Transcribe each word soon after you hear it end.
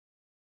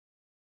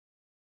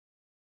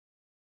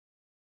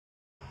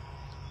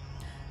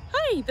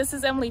Hi, this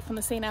is Emily from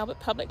the St. Albert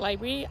Public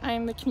Library.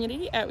 I'm the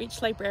Community Outreach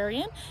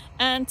Librarian,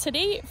 and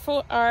today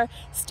for our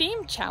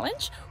STEAM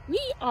challenge we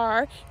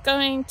are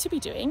going to be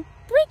doing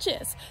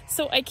bridges.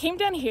 So I came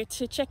down here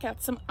to check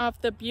out some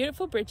of the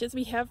beautiful bridges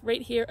we have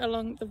right here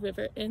along the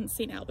river in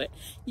St. Albert.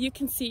 You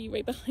can see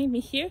right behind me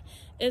here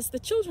is the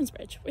Children's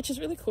Bridge, which is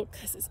really cool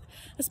because it's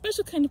a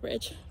special kind of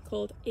bridge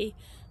called a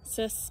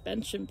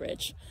suspension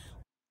bridge.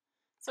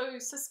 So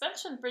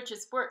suspension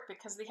bridges work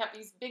because they have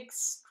these big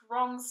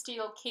strong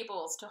steel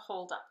cables to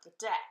hold up the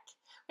deck,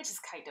 which is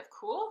kind of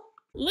cool.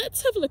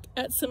 Let's have a look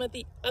at some of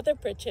the other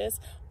bridges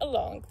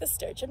along the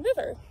Sturgeon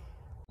River.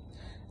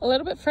 A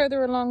little bit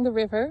further along the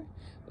river,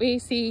 we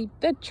see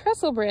the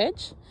Trestle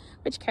Bridge,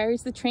 which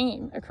carries the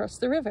train across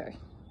the river.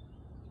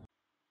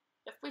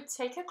 If we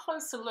take a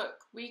closer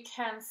look, we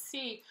can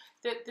see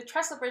that the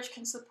Trestle Bridge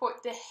can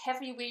support the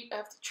heavy weight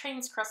of the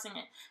trains crossing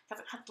it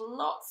because it has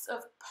lots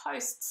of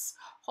posts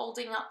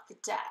holding up the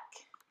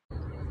deck.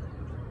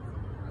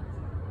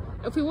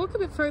 If we walk a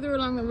bit further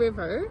along the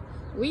river,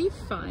 we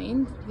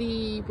find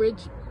the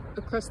bridge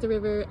across the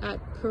river at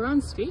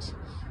Perron Street,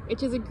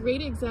 which is a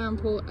great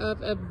example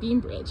of a beam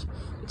bridge,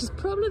 which is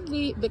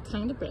probably the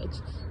kind of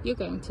bridge you're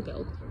going to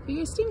build for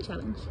your STEAM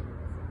challenge.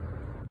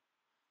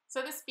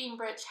 So this beam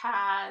bridge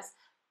has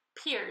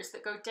piers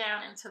that go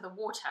down into the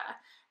water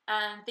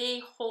and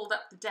they hold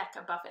up the deck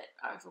above it,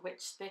 over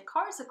which the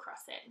cars are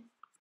crossing.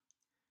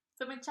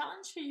 So my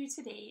challenge for you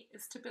today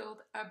is to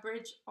build a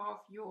bridge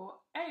of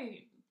your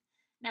own.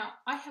 Now,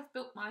 I have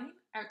built mine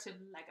out of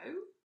Lego.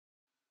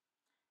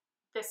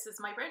 This is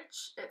my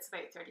bridge. It's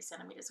about 30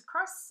 centimeters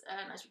across,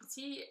 and as you can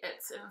see,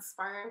 it's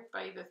inspired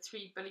by the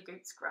three billy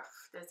goats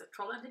gruff. There's a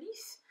troll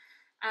underneath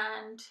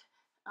and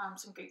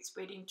some goats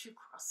waiting to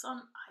cross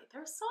on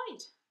either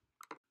side.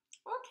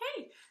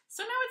 Okay,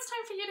 so now it's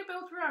time for you to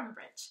build your own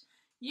bridge.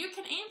 You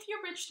can aim for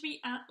your bridge to be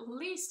at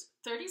least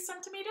 30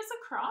 centimeters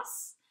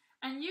across,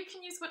 and you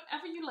can use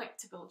whatever you like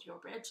to build your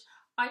bridge.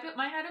 I built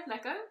mine out of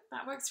Lego.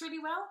 That works really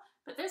well,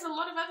 but there's a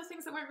lot of other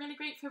things that work really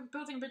great for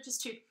building bridges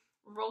too.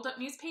 Rolled up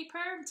newspaper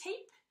and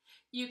tape.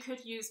 You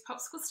could use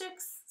popsicle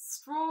sticks,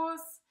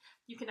 straws.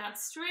 You can add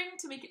string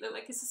to make it look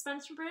like a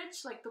suspension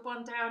bridge, like the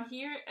one down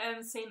here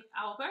in St.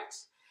 Albert.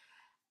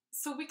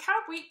 So we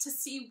can't wait to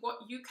see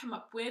what you come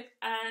up with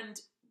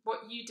and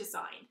what you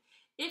design.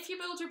 If you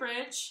build your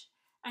bridge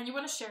and you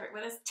want to share it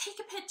with us, take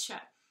a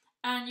picture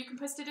and you can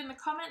post it in the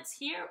comments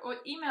here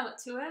or email it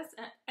to us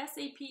at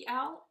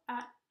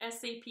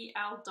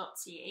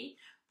sapl@sapl.ca.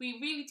 We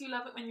really do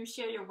love it when you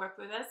share your work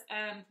with us,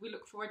 and we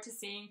look forward to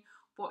seeing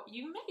what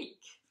you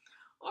make.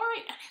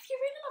 Alright, and if you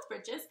really love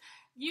bridges,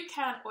 you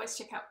can always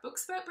check out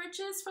books about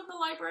bridges from the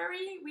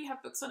library. We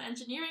have books on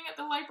engineering at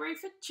the library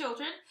for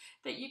children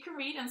that you can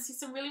read and see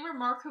some really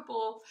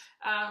remarkable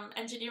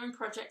engineering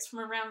projects from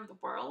around the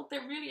world.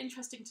 They're really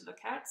interesting to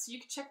look at, so you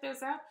can check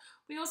those out.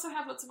 We also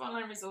have lots of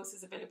online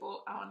resources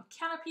available on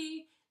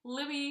Canopy,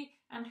 Libby,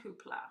 and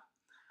Hoopla.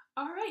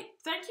 Alright,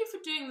 thank you for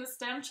doing the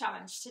STEM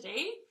challenge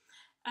today,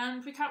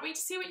 and we can't wait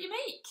to see what you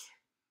make.